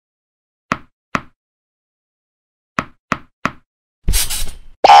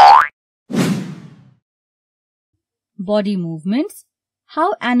Body movements.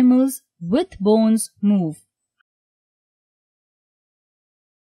 How animals with bones move.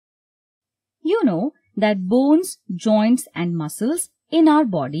 You know that bones, joints and muscles in our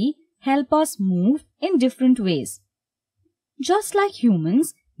body help us move in different ways. Just like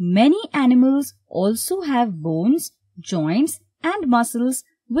humans, many animals also have bones, joints and muscles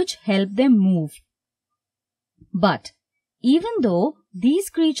which help them move. But even though these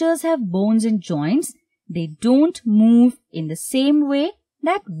creatures have bones and joints, they don't move in the same way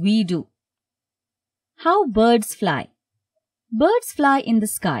that we do. How birds fly. Birds fly in the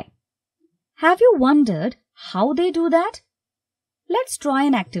sky. Have you wondered how they do that? Let's try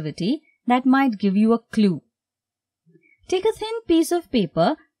an activity that might give you a clue. Take a thin piece of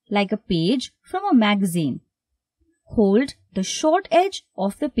paper like a page from a magazine. Hold the short edge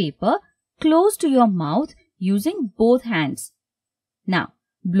of the paper close to your mouth using both hands. Now,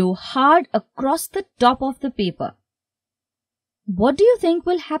 blow hard across the top of the paper. What do you think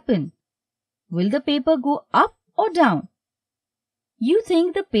will happen? Will the paper go up or down? You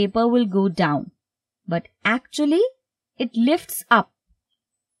think the paper will go down, but actually it lifts up.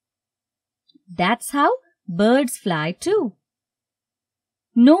 That's how birds fly too.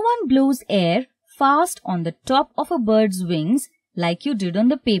 No one blows air fast on the top of a bird's wings like you did on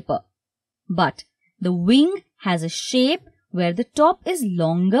the paper. But the wing has a shape where the top is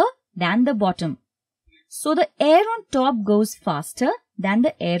longer than the bottom. So the air on top goes faster than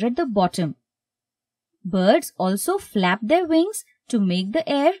the air at the bottom. Birds also flap their wings to make the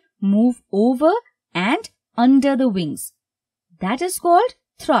air move over and under the wings. That is called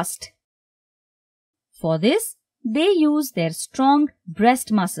thrust. For this, they use their strong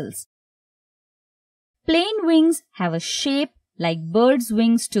breast muscles. Plain wings have a shape like birds'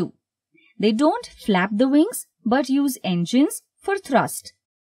 wings too. They don't flap the wings but use engines for thrust.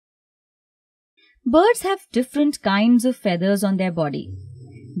 Birds have different kinds of feathers on their body.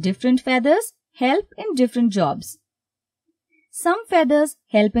 Different feathers help in different jobs. Some feathers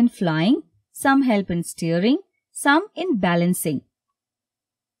help in flying, some help in steering, some in balancing.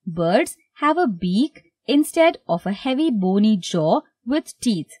 Birds have a beak instead of a heavy bony jaw with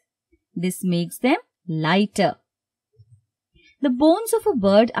teeth. This makes them lighter. The bones of a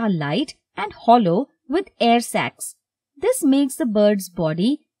bird are light and hollow with air sacs. This makes the bird's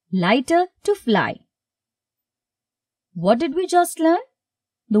body lighter to fly. What did we just learn?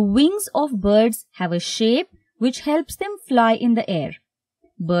 The wings of birds have a shape which helps them fly in the air.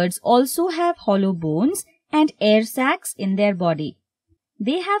 Birds also have hollow bones and air sacs in their body.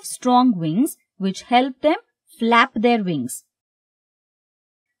 They have strong wings which help them flap their wings.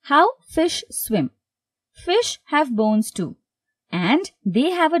 How fish swim. Fish have bones too, and they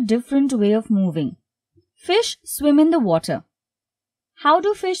have a different way of moving. Fish swim in the water. How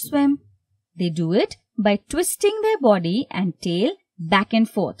do fish swim? They do it by twisting their body and tail back and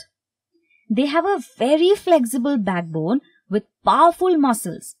forth. They have a very flexible backbone with powerful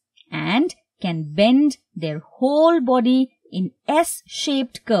muscles and can bend their whole body in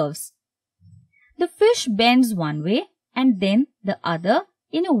S-shaped curves. The fish bends one way and then the other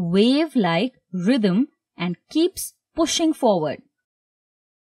in a wave-like rhythm and keeps pushing forward.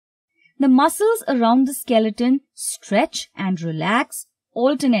 The muscles around the skeleton stretch and relax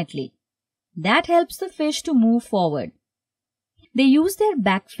alternately. That helps the fish to move forward. They use their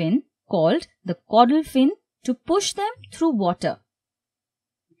back fin, called the caudal fin, to push them through water.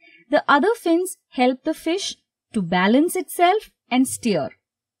 The other fins help the fish to balance itself and steer.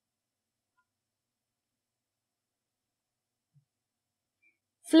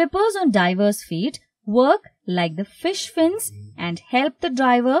 Flippers on divers' feet work like the fish fins and help the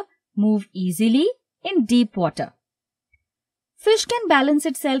diver move easily in deep water. Fish can balance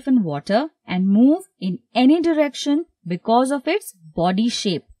itself in water and move in any direction because of its body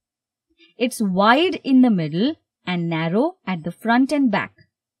shape. It's wide in the middle and narrow at the front and back.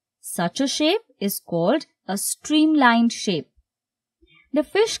 Such a shape is called a streamlined shape. The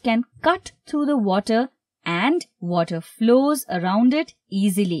fish can cut through the water and water flows around it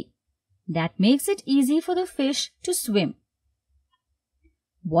easily. That makes it easy for the fish to swim.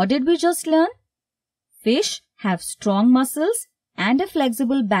 What did we just learn? Fish have strong muscles and a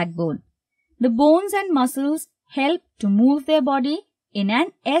flexible backbone. The bones and muscles help to move their body in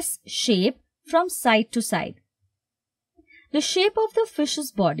an S shape from side to side. The shape of the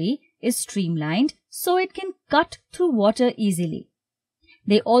fish's body is streamlined so it can cut through water easily.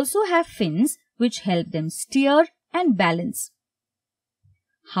 They also have fins which help them steer and balance.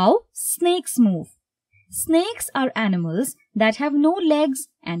 How snakes move. Snakes are animals that have no legs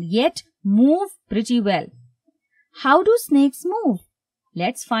and yet move pretty well. How do snakes move?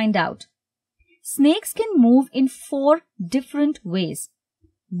 Let's find out. Snakes can move in 4 different ways.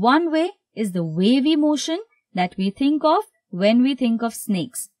 One way is the wavy motion that we think of when we think of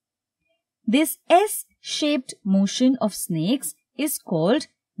snakes. This S-shaped motion of snakes is called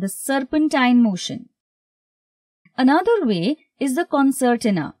the serpentine motion. Another way is the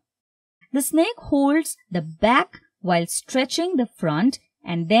concertina. The snake holds the back while stretching the front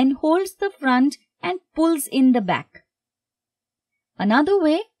and then holds the front and pulls in the back. Another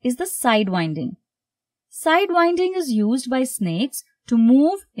way is the sidewinding. Sidewinding is used by snakes to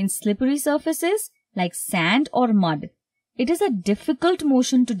move in slippery surfaces like sand or mud. It is a difficult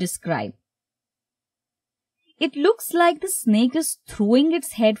motion to describe. It looks like the snake is throwing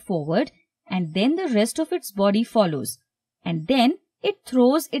its head forward and then the rest of its body follows, and then it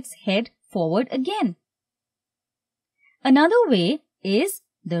throws its head forward again. Another way is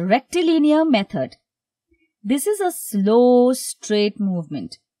the rectilinear method. This is a slow, straight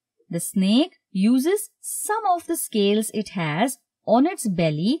movement. The snake uses some of the scales it has on its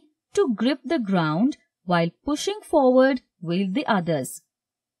belly to grip the ground while pushing forward with the others.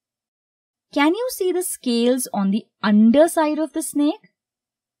 Can you see the scales on the underside of the snake?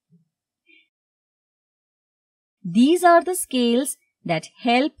 These are the scales that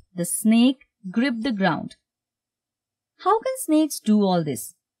help the snake grip the ground. How can snakes do all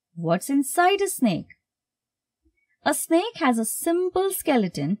this? What's inside a snake? A snake has a simple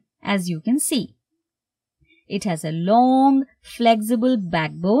skeleton, as you can see. It has a long, flexible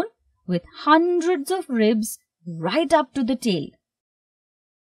backbone with hundreds of ribs right up to the tail.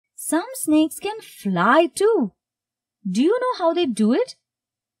 Some snakes can fly too. Do you know how they do it?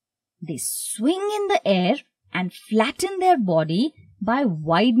 They swing in the air and flatten their body by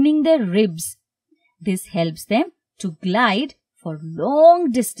widening their ribs. This helps them to glide for long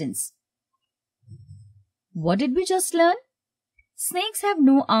distance. What did we just learn? Snakes have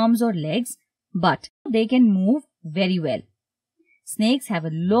no arms or legs, but they can move very well. Snakes have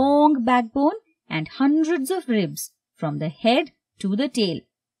a long backbone and hundreds of ribs from the head to the tail.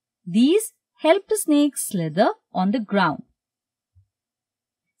 These help the snake slither on the ground.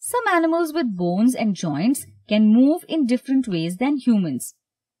 Some animals with bones and joints can move in different ways than humans.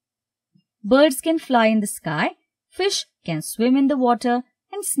 Birds can fly in the sky, fish can swim in the water,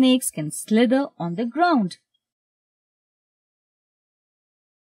 and snakes can slither on the ground.